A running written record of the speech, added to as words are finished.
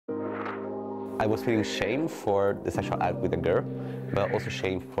I was feeling shame for the sexual act with a girl, but also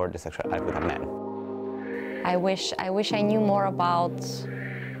shame for the sexual act with a man. I wish I knew more about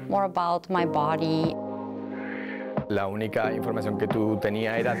my body. La única información que tú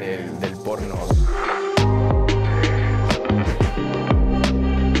tenías era del porno.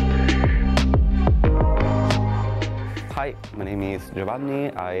 Hi, my name is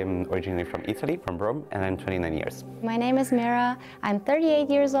Giovanni. I'm originally from Italy, from Rome, and I'm 29 years. My name is Mira. I'm 38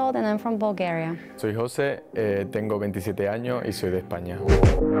 years old and I'm from Bulgaria. Soy José, tengo 27 años y soy de España.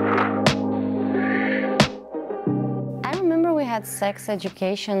 I remember we had sex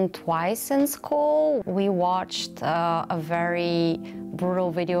education twice in school. We watched a very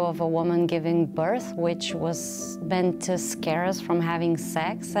brutal video of a woman giving birth, which was meant to scare us from having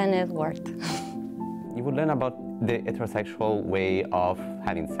sex, and it worked. You would learn about the heterosexual way of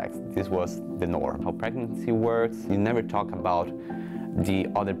having sex. This was the norm. How pregnancy works. You never talk about the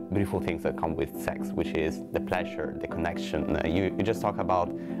other beautiful things that come with sex, which is the pleasure, the connection. You just talk about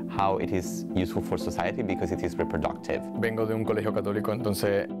how it is useful for society because it is reproductive. Vengo de un colegio católico,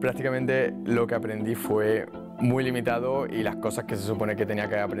 entonces prácticamente lo que aprendí fue muy limitado y las cosas que se supone que tenía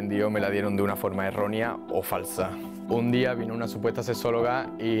que haber aprendido me la dieron de una forma errónea o falsa. Un día vino una supuesta sexóloga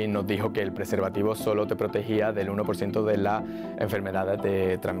y nos dijo que el preservativo solo te protegía del 1% de las enfermedades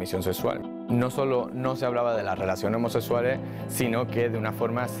de transmisión sexual. No solo no se hablaba de las relaciones homosexuales, sino que de una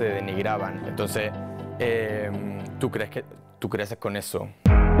forma se denigraban. Entonces, tú creces con eso.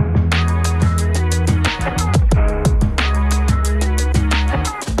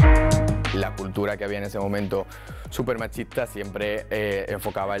 La cultura que había en ese momento súper machista siempre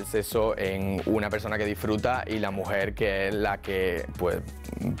enfocaba el sexo en una persona que disfruta y la mujer que es la que, pues,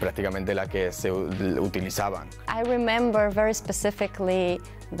 prácticamente la que se utilizaban. I remember very specifically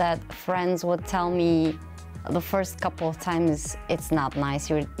that friends would tell me the first couple of times, it's not nice,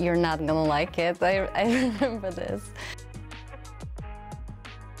 you're not gonna like it. I remember this.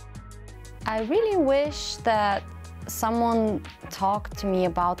 I really wish that someone talked to me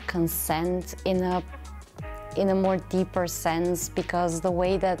about consent in a more deeper sense, because the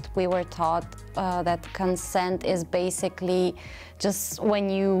way that we were taught that consent is basically just when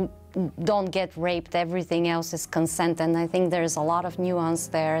you don't get raped, everything else is consent, and I think there's a lot of nuance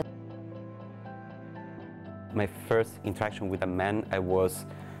there. My first interaction with a man, I was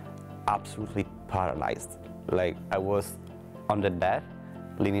absolutely paralyzed. Like, I was on the bed,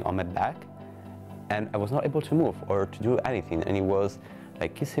 leaning on my back, and I was not able to move or to do anything. And he was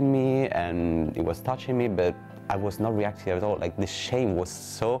like kissing me and he was touching me, but I was not reacting at all. Like, the shame was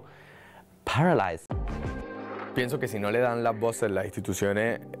so paralyzed. Pienso que si no le dan las voces las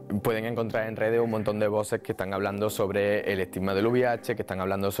instituciones, pueden encontrar en redes un montón de voces que están hablando sobre el estigma del VIH, que están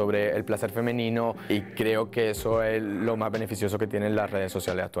hablando sobre el placer femenino, y creo que eso es lo más beneficioso que tienen las redes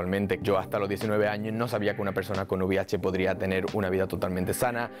sociales actualmente. Yo hasta los 19 años no sabía que una persona con VIH podría tener una vida totalmente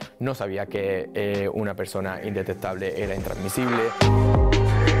sana, no sabía que una persona indetectable era intransmisible.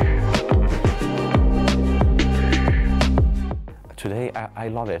 Today, I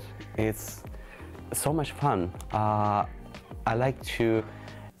love it. It's so much fun. I like to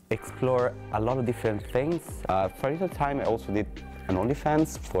explore a lot of different things. For a little time, I also did an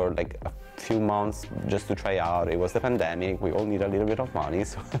OnlyFans for like a few months just to try out. It was the pandemic. We all need a little bit of money,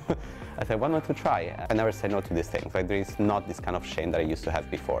 so I said, why not to try? I never say no to these things. Like, there is not this kind of shame that I used to have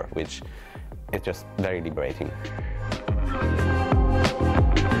before, which is just very liberating.